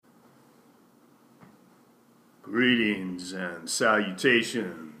Greetings and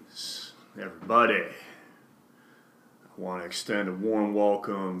salutations, everybody. I want to extend a warm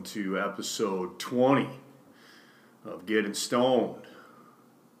welcome to episode 20 of Getting Stoned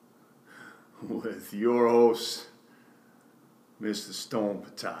with your host, Mr. Stone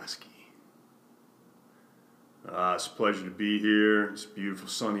Petoskey. It's a pleasure to be here. It's a beautiful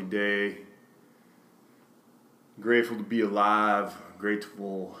sunny day. Grateful to be alive.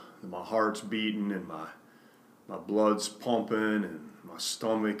 Grateful that my heart's beating and my blood's pumping and my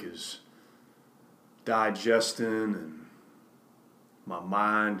stomach is digesting and my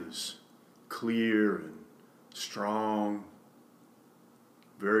mind is clear and strong.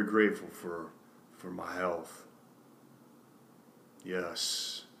 Very grateful for my health.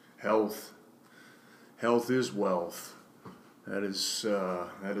 Yes, health is wealth. That is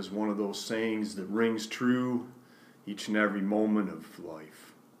one of those sayings that rings true each and every moment of life.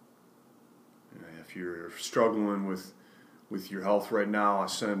 If you're struggling with your health right now, I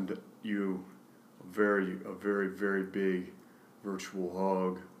send you a very, very big virtual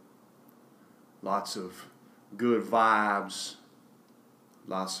hug. Lots of good vibes,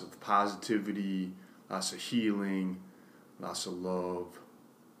 lots of positivity, lots of healing, lots of love.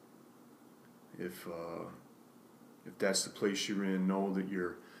 If that's the place you're in, know that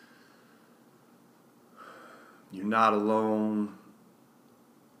you're not alone.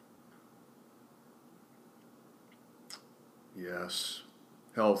 Yes,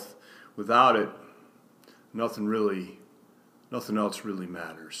 health. Without it, nothing else really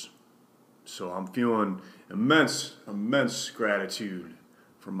matters. So I'm feeling immense gratitude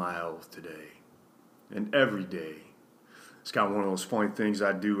for my health today and every day. It's got one of those funny things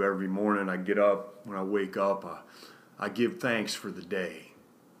I do every morning. I get up, when I wake up, I give thanks for the day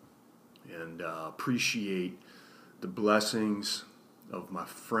and appreciate the blessings of my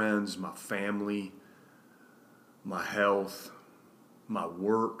friends, my family, my health, my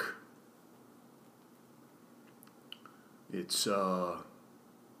work. It's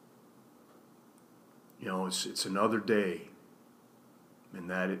it's another day, and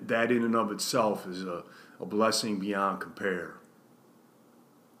that in and of itself is a blessing beyond compare.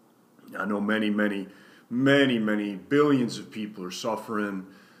 I know many billions of people are suffering.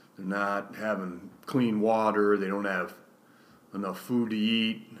 They're not having clean water. They don't have enough food to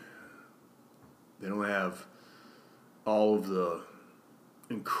eat. They don't have all of the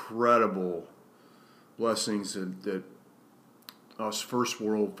incredible blessings that us first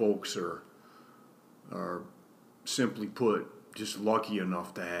world folks are simply put just lucky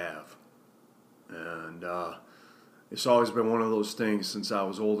enough to have. And it's always been one of those things since I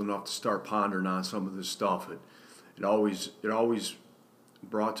was old enough to start pondering on some of this stuff. It always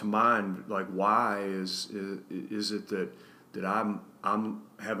brought to mind, like, why is it that I'm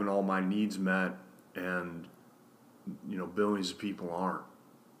having all my needs met and billions of people aren't?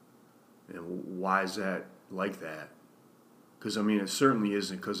 And why is that like that? Because it certainly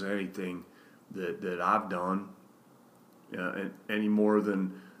isn't because of anything that I've done, any more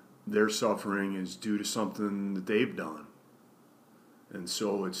than their suffering is due to something that they've done. And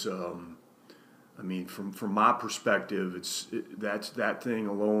so it's from my perspective, that thing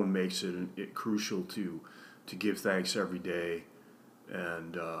alone makes it crucial to give thanks every day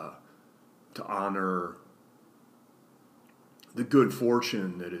and to honor the good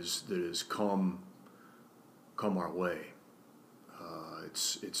fortune that has come our way.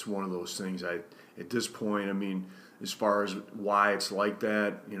 It's one of those things. At this point, as far as why it's like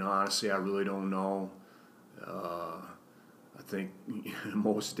that, honestly, I really don't know. I think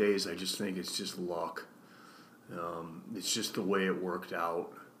most days I just think it's just luck. It's just the way it worked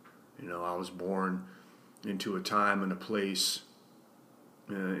out. I was born into a time and a place,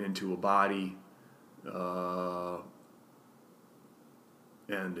 into a body.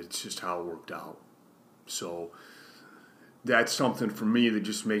 And it's just how it worked out. So that's something for me that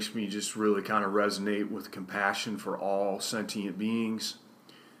just makes me just really kind of resonate with compassion for all sentient beings,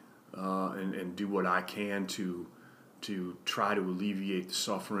 and do what I can to try to alleviate the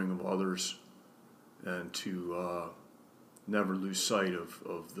suffering of others, and to never lose sight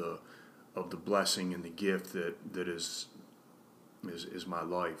of the blessing and the gift that is my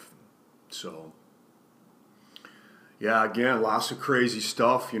life. So. Yeah, again, lots of crazy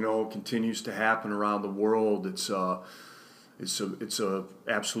stuff, continues to happen around the world. It's a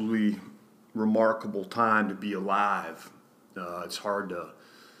absolutely remarkable time to be alive. It's hard to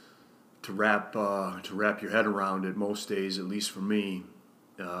wrap your head around it most days, at least for me.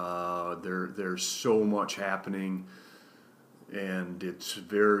 There's so much happening, and it's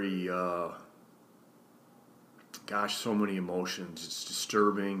very so many emotions. It's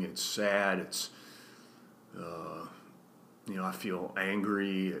disturbing. It's sad. I feel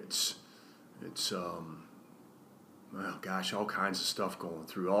angry. It's well, gosh, all kinds of stuff going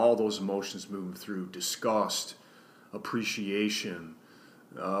through. All those emotions moving through. Disgust, appreciation,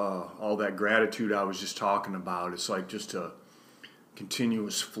 all that gratitude I was just talking about. It's like just a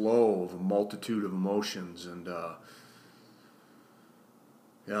continuous flow of a multitude of emotions, and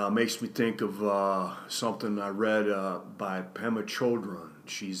it makes me think of something I read by Pema Chodron.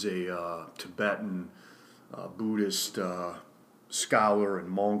 She's a Tibetan Buddhist scholar and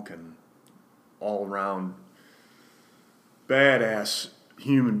monk, and all around badass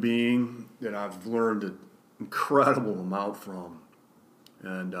human being that I've learned an incredible amount from.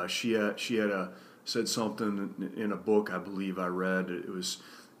 And she had said something in a book I believe I read. It was,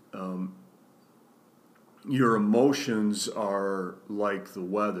 your emotions are like the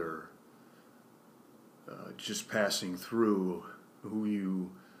weather, just passing through. Who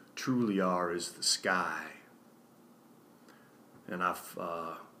you truly are is the sky. And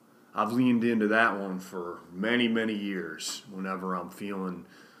I've leaned into that one for many, many years. Whenever I'm feeling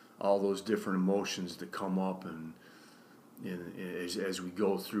all those different emotions that come up, and as we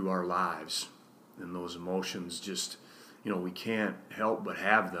go through our lives, and those emotions just, we can't help but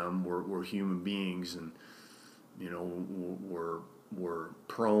have them. We're human beings, and we're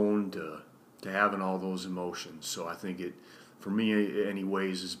prone to having all those emotions. So I think it, for me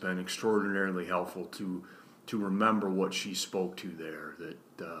anyways, has been extraordinarily helpful to remember what she spoke to there, that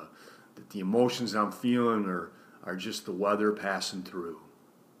the emotions I'm feeling are just the weather passing through,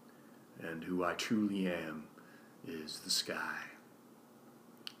 and who I truly am is the sky.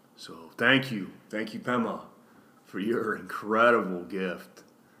 So thank you, Pema, for your incredible gift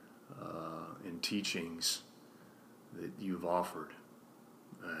and teachings that you've offered.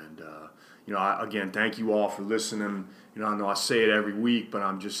 And again, thank you all for listening. I know I say it every week, but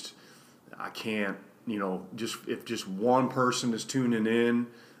I can't. If just one person is tuning in,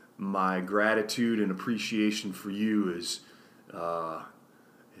 my gratitude and appreciation for you is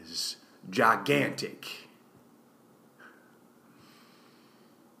gigantic.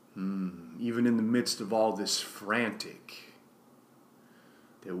 Even in the midst of all this frantic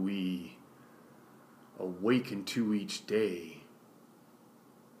that we awaken to each day.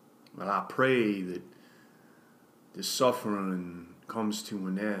 And I pray that this suffering comes to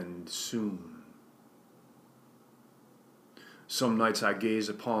an end soon. Some nights I gaze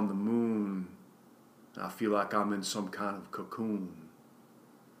upon the moon, and I feel like I'm in some kind of cocoon.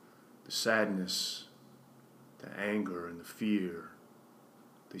 The sadness, the anger, and the fear,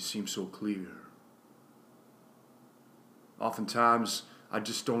 they seem so clear. Oftentimes, I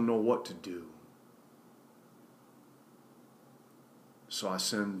just don't know what to do. So I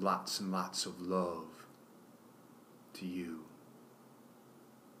send lots and lots of love to you.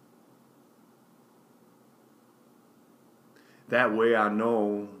 That way I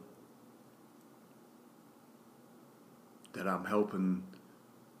know that I'm helping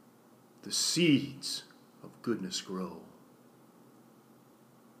the seeds of goodness grow.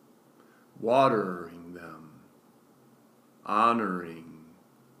 Watering them, honoring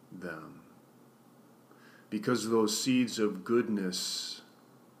them. Because those seeds of goodness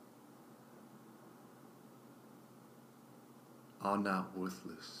are not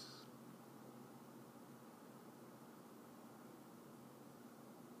worthless.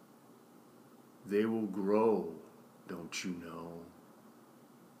 They will grow, don't you know?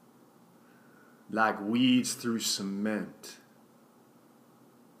 Like weeds through cement.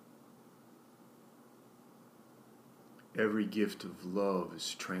 Every gift of love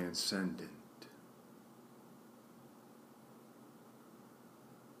is transcendent.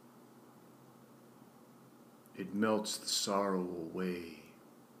 It melts the sorrow away,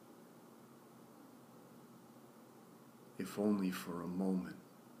 if only for a moment,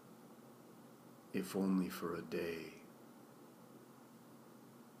 if only for a day.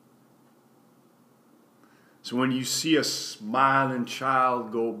 So when you see a smiling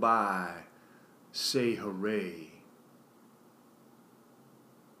child go by, say hooray.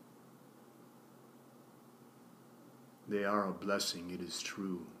 They are a blessing, it is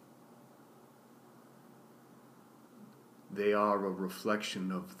true. They are a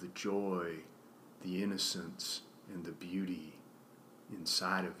reflection of the joy, the innocence, and the beauty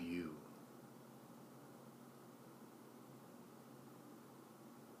inside of you.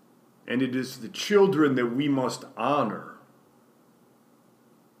 And it is the children that we must honor.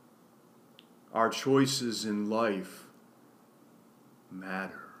 Our choices in life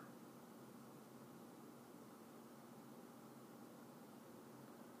matter.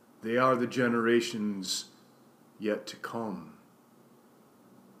 They are the generations yet to come.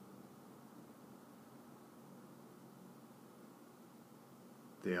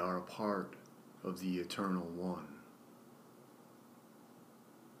 They are a part of the Eternal One.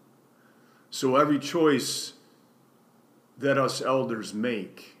 So every choice that us elders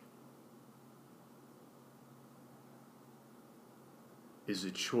make is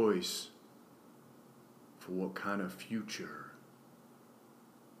a choice for what kind of future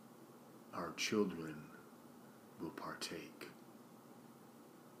our children will partake.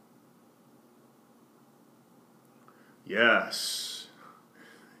 Yes.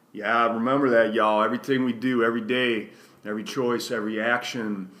 Yeah, remember that, y'all. Everything we do every day, every choice, every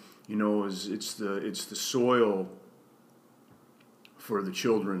action, it's the soil for the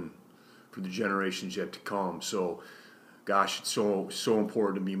children, for the generations yet to come. So, gosh, it's so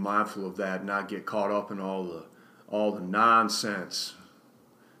important to be mindful of that, not get caught up in all the nonsense.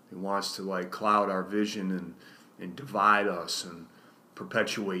 It wants to cloud our vision and divide us and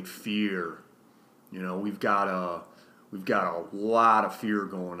perpetuate fear. We've got a lot of fear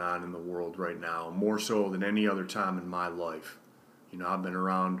going on in the world right now, more so than any other time in my life. I've been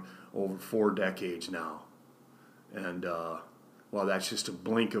around over 4 decades now, and well, that's just a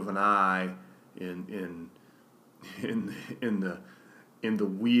blink of an eye in the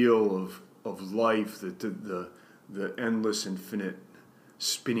wheel of life, the endless, infinite,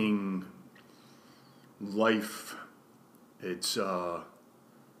 spinning life. It's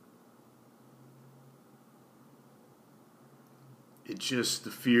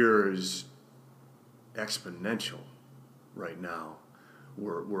the fear is exponential right now.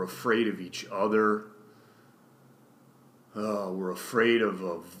 We're afraid of each other. We're afraid of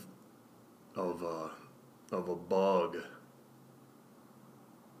a bug.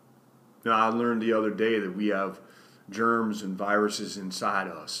 Now, I learned the other day that we have germs and viruses inside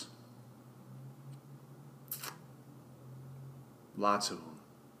us. Lots of them.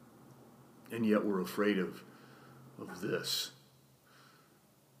 And yet we're afraid of this.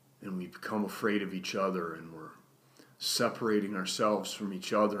 And we become afraid of each other, and we're separating ourselves from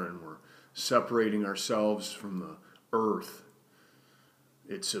each other, and we're separating ourselves from the earth.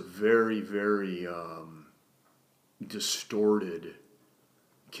 It's a very, very distorted,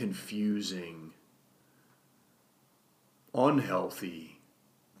 confusing, unhealthy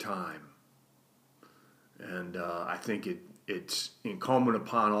time. And I think it's incumbent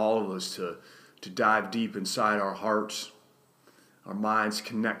upon all of us to dive deep inside our hearts, our minds,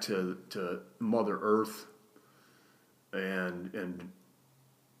 connect to Mother Earth, and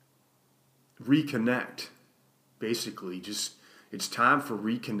reconnect. Basically, just it's time for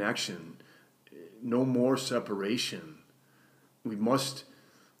reconnection. No more separation. We must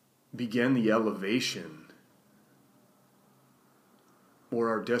begin the elevation, or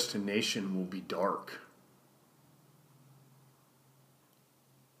our destination will be dark.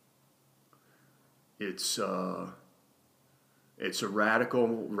 It's a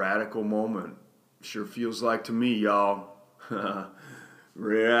radical moment. Sure feels like to me, y'all.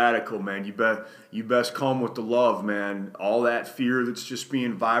 Radical, man. You best come with the love, man. All that fear that's just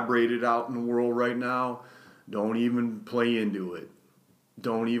being vibrated out in the world right now, don't even play into it.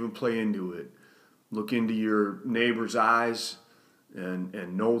 Don't even play into it. Look into your neighbor's eyes and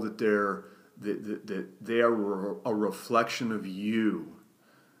know that they are a reflection of you.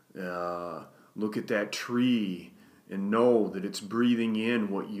 Look at that tree and know that it's breathing in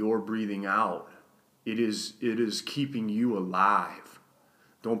what you're breathing out. It is keeping you alive.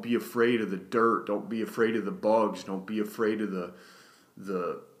 Don't be afraid of the dirt. Don't be afraid of the bugs. Don't be afraid of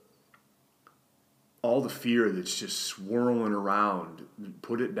all the fear that's just swirling around.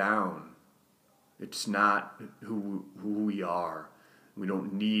 Put it down. It's not who we are. We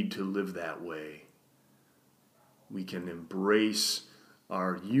don't need to live that way. We can embrace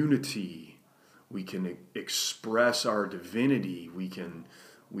our unity. We can express our divinity. We can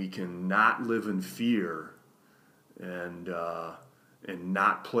not live in fear and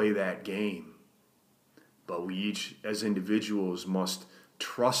not play that game. But we each, as individuals, must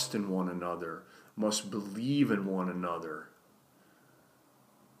trust in one another, must believe in one another.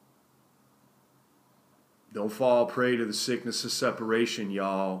 Don't fall prey to the sickness of separation,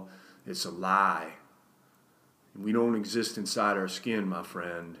 y'all. It's a lie. We don't exist inside our skin, my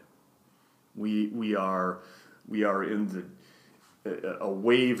friend. We are in a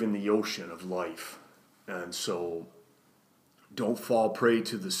wave in the ocean of life. And so don't fall prey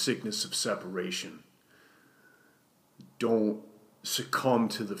to the sickness of separation. Don't succumb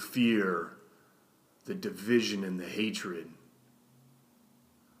to the fear, the division, and the hatred.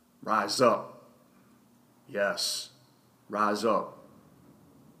 Rise up. Yes. Rise up.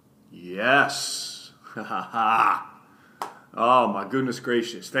 Yes. Ha ha ha. Oh, my goodness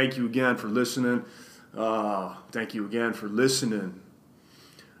gracious. Thank you again for listening. Thank you again for listening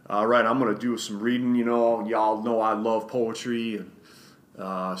All right, I'm gonna do some reading. You know, y'all know I love poetry, and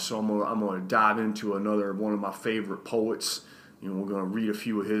so I'm gonna dive into another one of my favorite poets. You know, we're gonna read a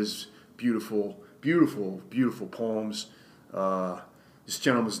few of his beautiful, beautiful, beautiful poems. This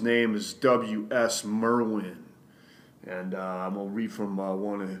gentleman's name is W.S. Merwin, and I'm gonna read from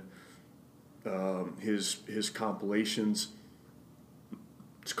one of his compilations.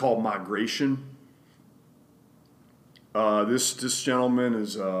 It's called Migration. This gentleman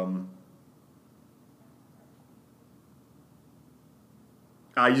is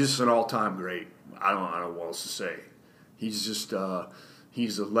he's just an all-time great. I don't know what else to say. He's just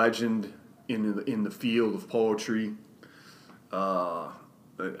he's a legend in the field of poetry. I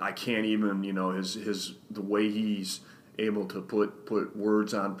can't even, you know, his the way he's able to put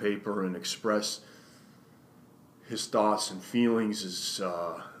words on paper and express his thoughts and feelings is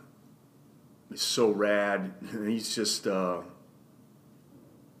so rad. He's just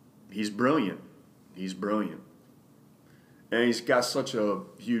he's brilliant. He's brilliant. And he's got such a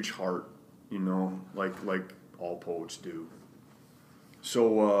huge heart, you know, like all poets do.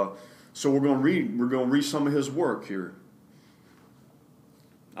 So we're gonna read some of his work here.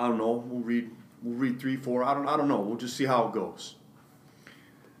 I don't know. We'll read 3, 4. I don't know. We'll just see how it goes.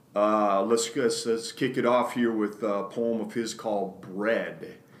 Let's kick it off here with a poem of his called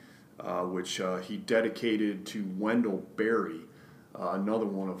Bread, which he dedicated to Wendell Berry, another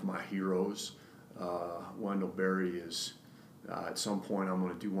one of my heroes. Wendell Berry is. At some point, I'm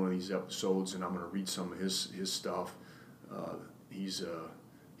going to do one of these episodes, and I'm going to read some of his stuff. He's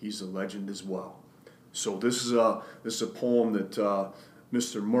a legend as well. So this is a poem that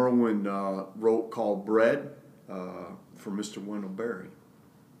Mr. Merwin wrote called Bread for Mr. Wendell Berry.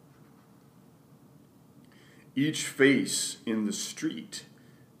 Each face in the street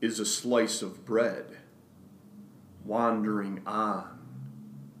is a slice of bread, wandering on,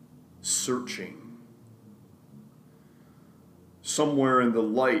 searching. Somewhere in the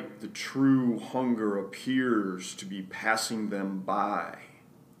light, the true hunger appears to be passing them by.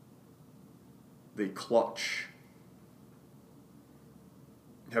 They clutch.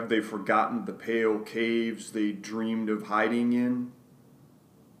 Have they forgotten the pale caves they dreamed of hiding in?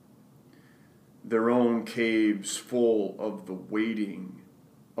 Their own caves full of the waiting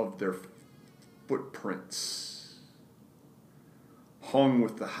of their footprints, hung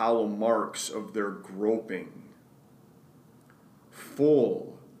with the hollow marks of their groping,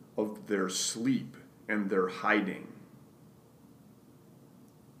 full of their sleep and their hiding.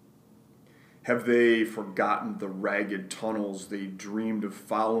 Have they forgotten the ragged tunnels they dreamed of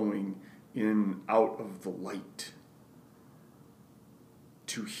following in out of the light?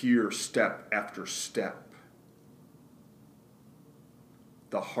 To hear step after step,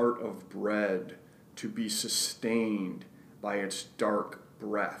 the heart of bread to be sustained by its dark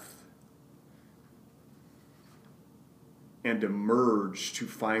breath, and emerge to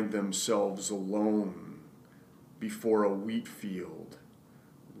find themselves alone before a wheat field,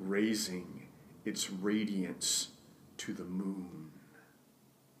 raising its radiance to the moon.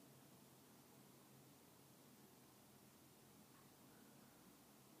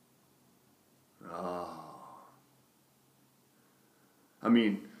 I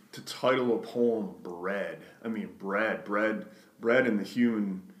mean, to title a poem Bread, I mean, bread in the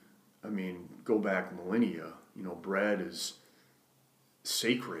human, I mean, go back millennia. You know, bread is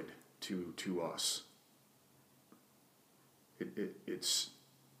sacred to us. It's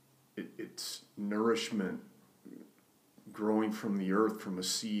nourishment growing from the earth from a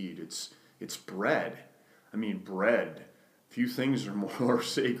seed. It's bread. I mean, bread. Few things are more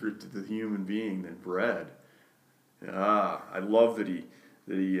sacred to the human being than bread. I love that he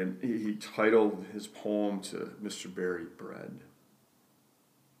titled his poem to Mr. Berry Bread.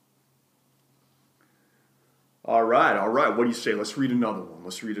 All right. What do you say? Let's read another one.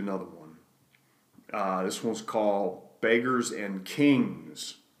 This one's called Beggars and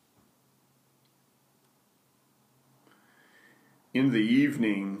Kings. In the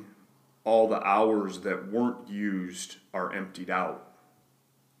evening, all the hours that weren't used are emptied out,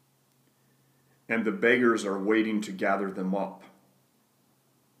 and the beggars are waiting to gather them up,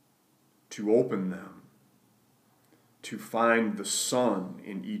 to open them, to find the sun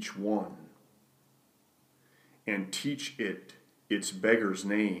in each one, and teach it its beggar's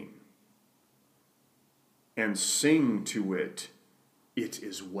name, and sing to it, "It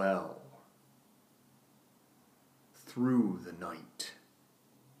is well," through the night.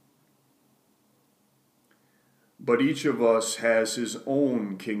 But each of us has his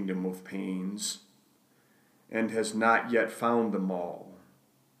own kingdom of pains, and has not yet found them all,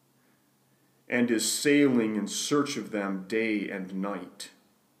 and is sailing in search of them day and night,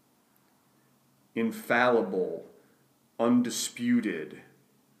 infallible, undisputed,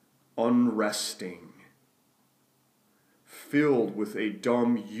 unresting, filled with a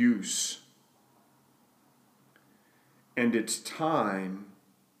dumb use, and its time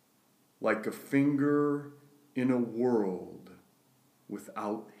like a finger in a world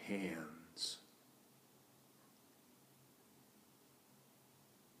without hands.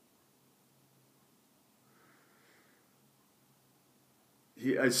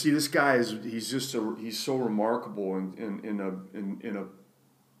 I see this guy he's so remarkable in a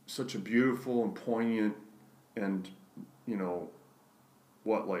such a beautiful and poignant and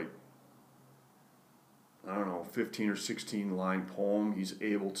like I don't know 15 or 16 line poem. He's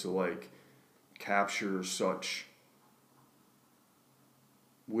able to like capture such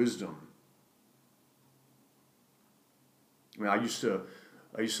wisdom. I mean, I used to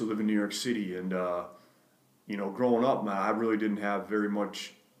live in New York City, and growing up, man, I really didn't have very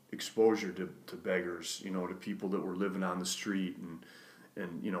much exposure to beggars, to people that were living on the street and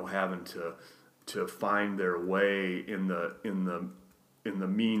having to find their way in the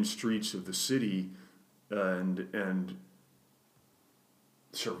mean streets of the city and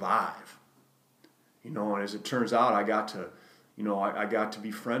survive. And as it turns out, I got to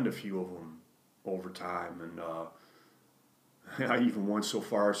befriend a few of them over time, and I even went so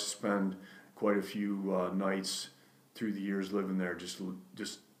far as to spend quite a few nights through the years living there, just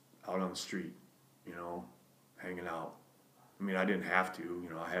out on the street, hanging out. I mean, I didn't have to,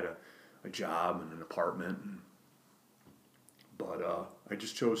 I had a job and an apartment, but I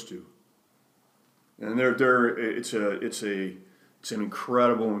just chose to. And it's an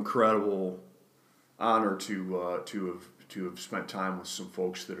incredible honor to have spent time with some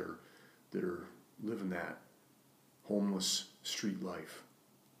folks that are living that homeless street life.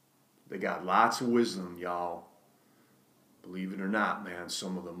 They got lots of wisdom, y'all. Believe it or not, man,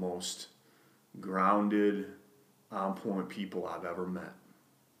 some of the most grounded, on-point people I've ever met.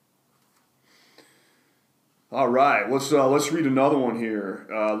 All right, let's read another one here.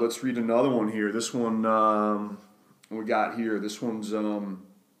 This one we got here. This one's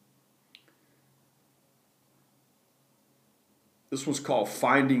called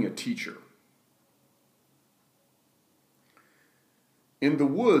Finding a Teacher. In the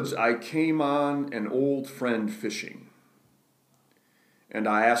woods, I came on an old friend fishing, and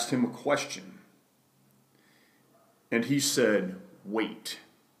I asked him a question, and he said, "Wait."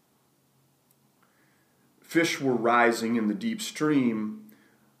 Fish were rising in the deep stream,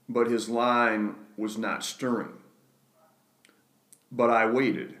 but his line was not stirring. But I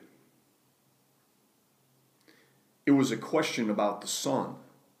waited. It was a question about the sun,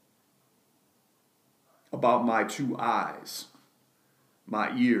 about my two eyes,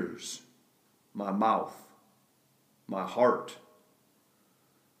 my ears, my mouth, my heart,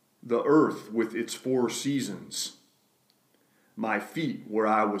 the earth with its 4 seasons, my feet where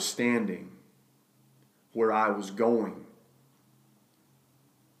I was standing, where I was going.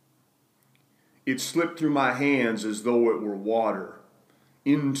 It slipped through my hands as though it were water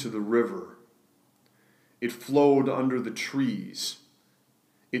into the river. It flowed under the trees.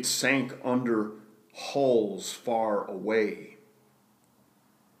 It sank under hulls far away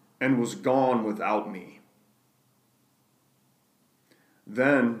and was gone without me.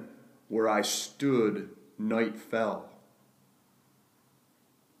 Then, where I stood, night fell.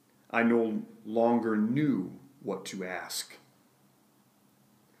 I no longer knew what to ask.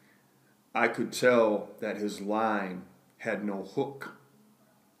 I could tell that his line had no hook.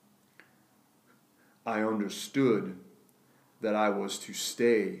 I understood that I was to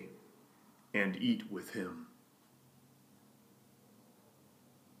stay and eat with him.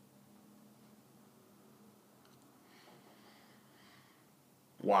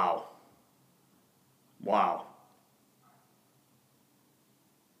 Wow.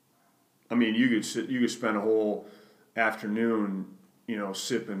 I mean, you could spend a whole afternoon,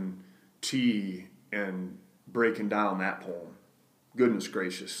 sipping tea and breaking down that poem. Goodness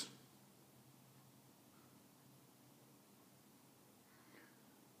gracious.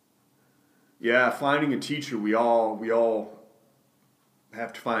 Yeah, finding a teacher. We all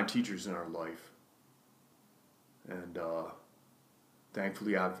have to find teachers in our life, and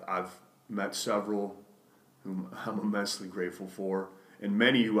thankfully, I've met several whom I'm immensely grateful for, and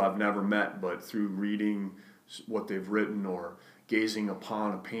many who I've never met, but through reading what they've written or gazing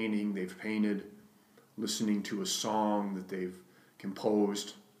upon a painting they've painted, listening to a song that they've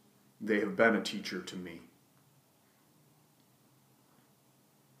composed, they have been a teacher to me.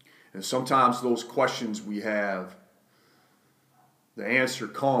 And sometimes those questions we have, the answer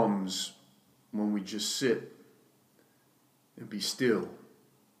comes when we just sit and be still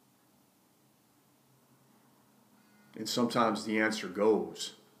And sometimes the answer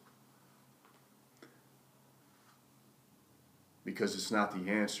goes because it's not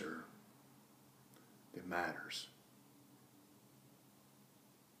the answer that matters.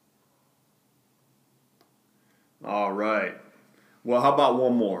 All right. Well, how about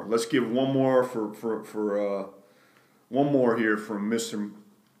one more? Let's give one more for one more here from Mr.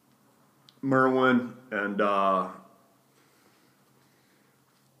 Merwin, and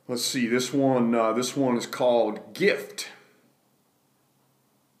let's see. This one is called "Gift,"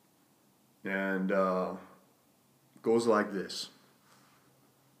 and goes like this: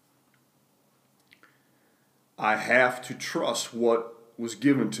 I have to trust what was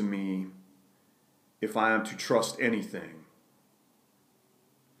given to me if I am to trust anything.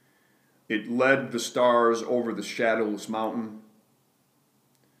 It led the stars over the shadowless mountain.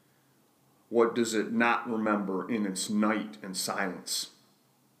 What does it not remember in its night and silence?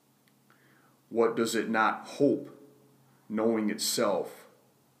 What does it not hope, knowing itself,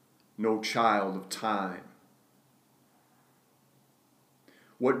 no child of time?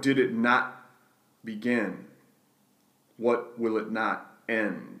 What did it not begin? What will it not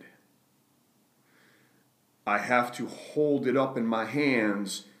end? I have to hold it up in my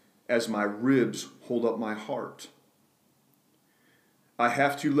hands as my ribs hold up my heart. I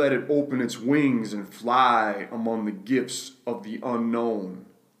have to let it open its wings and fly among the gifts of the unknown.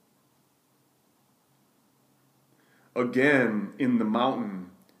 Again, in the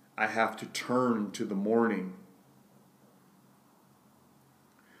mountain, I have to turn to the morning.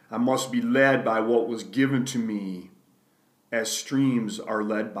 I must be led by what was given to me as streams are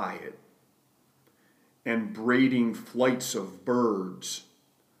led by it, and braiding flights of birds,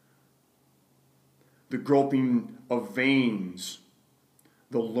 the groping of veins,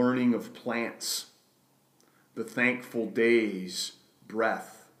 the learning of plants, the thankful days,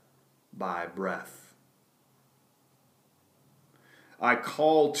 breath by breath. I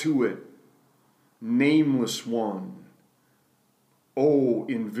call to it, nameless one, O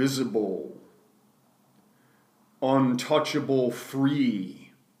invisible, untouchable,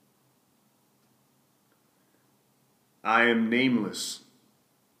 free. I am nameless.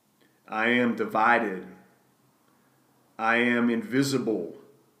 I am divided. I am invisible.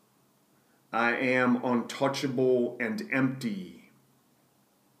 I am untouchable and empty.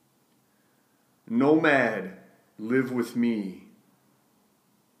 Nomad, live with me.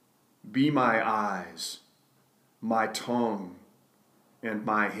 Be my eyes, my tongue, and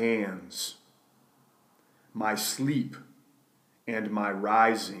my hands, my sleep and my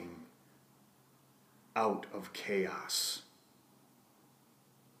rising out of chaos.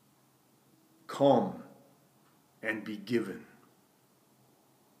 Come and be given.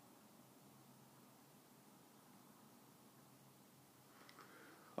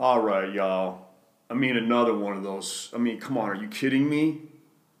 All right, y'all. I mean, another one of those. I mean, come on, are you kidding me?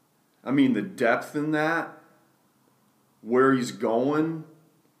 I mean, the depth in that, where he's going.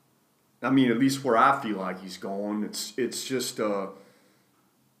 I mean, at least where I feel like he's going, it's just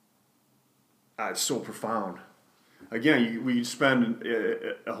it's so profound. Again, we spend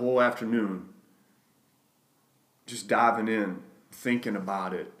a whole afternoon just diving in, thinking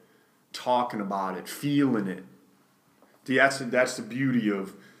about it, talking about it, feeling it. See, that's the beauty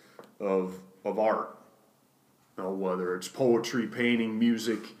of art. You know, whether it's poetry, painting,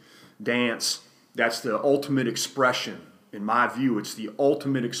 music, dance, that's the ultimate expression. In my view, it's the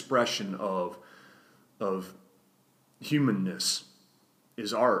ultimate expression of humanness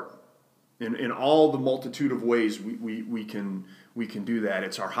is art. In all the multitude of ways we can do that.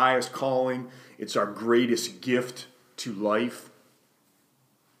 It's our highest calling. It's our greatest gift to life.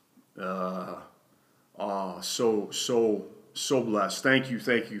 So blessed. Thank you.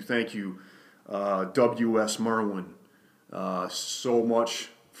 W.S. Merwin, so much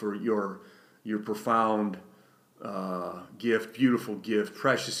for your profound gift, beautiful gift,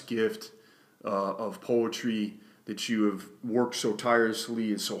 precious gift of poetry that you have worked so tirelessly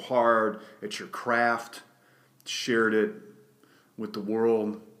and so hard at your craft, shared it with the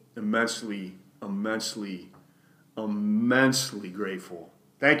world. Immensely grateful.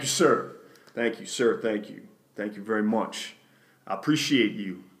 Thank you, sir. Thank you, sir. Thank you. Thank you very much. I appreciate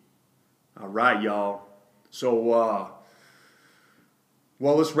you. All right, y'all. So, well,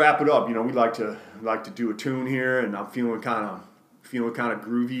 let's wrap it up. You know, we like to do a tune here, and I'm feeling kind of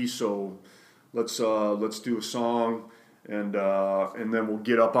groovy. So, let's do a song, and then we'll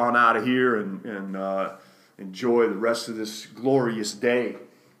get up on out of here and enjoy the rest of this glorious day.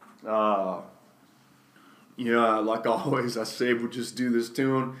 Like always, I say we'll just do this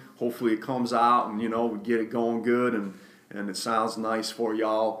tune. Hopefully, it comes out, and we get it going good, and it sounds nice for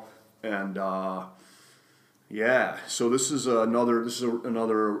y'all. And Yeah, so this is another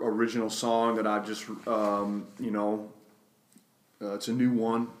original song that I just it's a new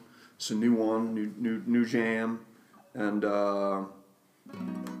one. It's a new one, new jam, and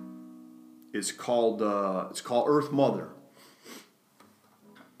it's called Earth Mother.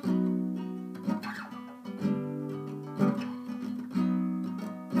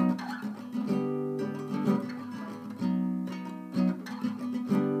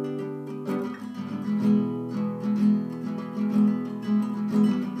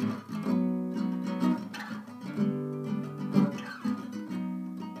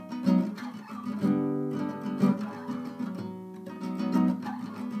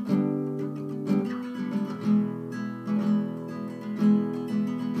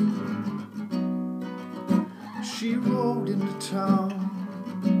 She rode into town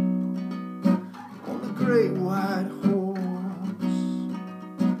on a great white horse,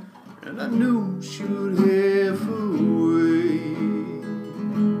 and I knew she would have her way.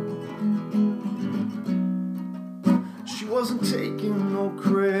 She wasn't taking no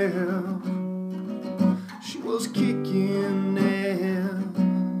crap, she was kicking ass,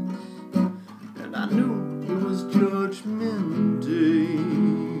 and I knew it was Judgment Day.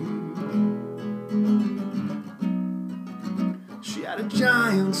 She had a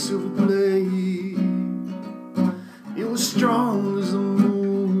giant silver blade, it was strong as the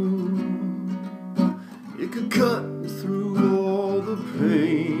moon, it could cut through all the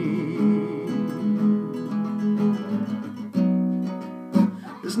pain.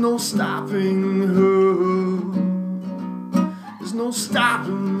 There's no stopping her, there's no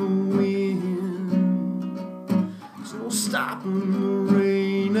stopping the wind, there's no stopping the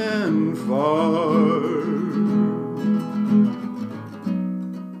rain and fire.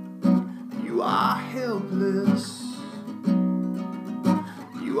 You are helpless,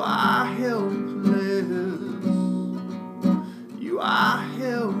 you are helpless, you are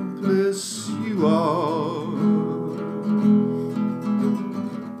helpless, you are.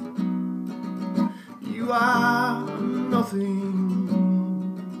 You are nothing,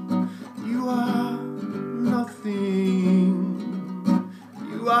 you are nothing,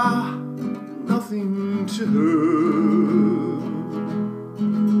 you are nothing to her.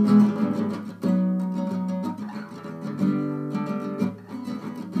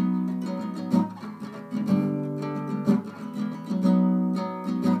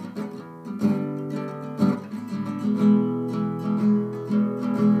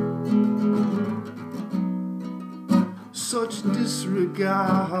 Such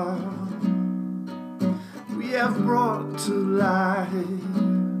disregard we have brought to life,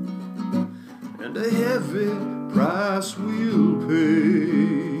 and a heavy price we'll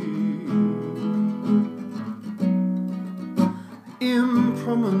pay.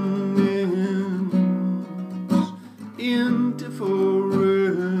 Impermanence, indifference,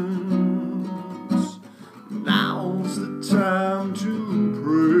 now's the time to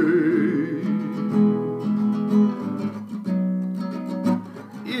pray.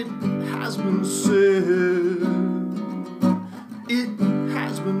 It has been said, it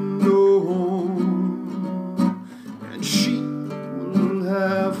has been known, and she will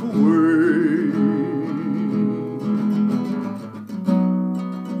have her way.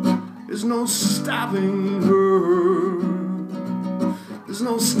 There's no stopping her, there's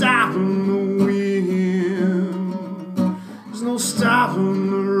no stopping the wind, there's no stopping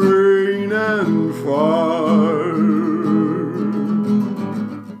the rain and fire.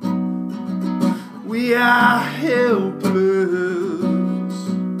 We are helpless,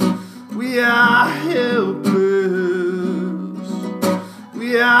 we are helpless,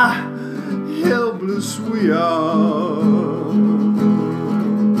 we are helpless, we are.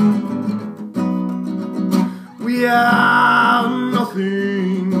 We are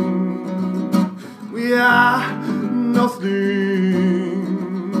nothing, we are nothing,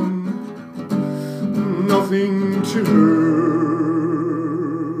 nothing to her.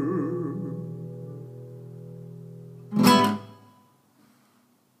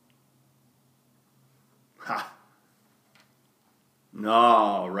 Ha.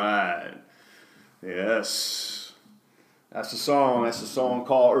 All right. Yes. That's the song. That's the song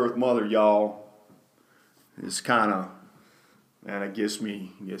called Earth Mother, y'all. It's kind of, man, it gets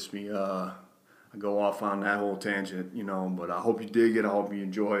me, I go off on that whole tangent, but I hope you dig it. I hope you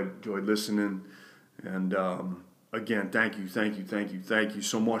enjoyed listening. And again, thank you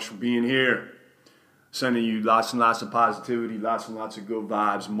so much for being here. Sending you lots and lots of positivity, lots and lots of good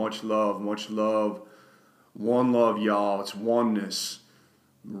vibes, much love, much love. One love, y'all. It's oneness.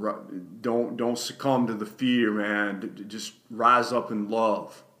 Don't succumb to the fear, man. Just rise up in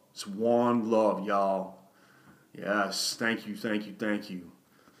love. It's one love, y'all. Yes, thank you, thank you, thank you.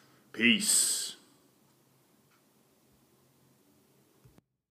 Peace.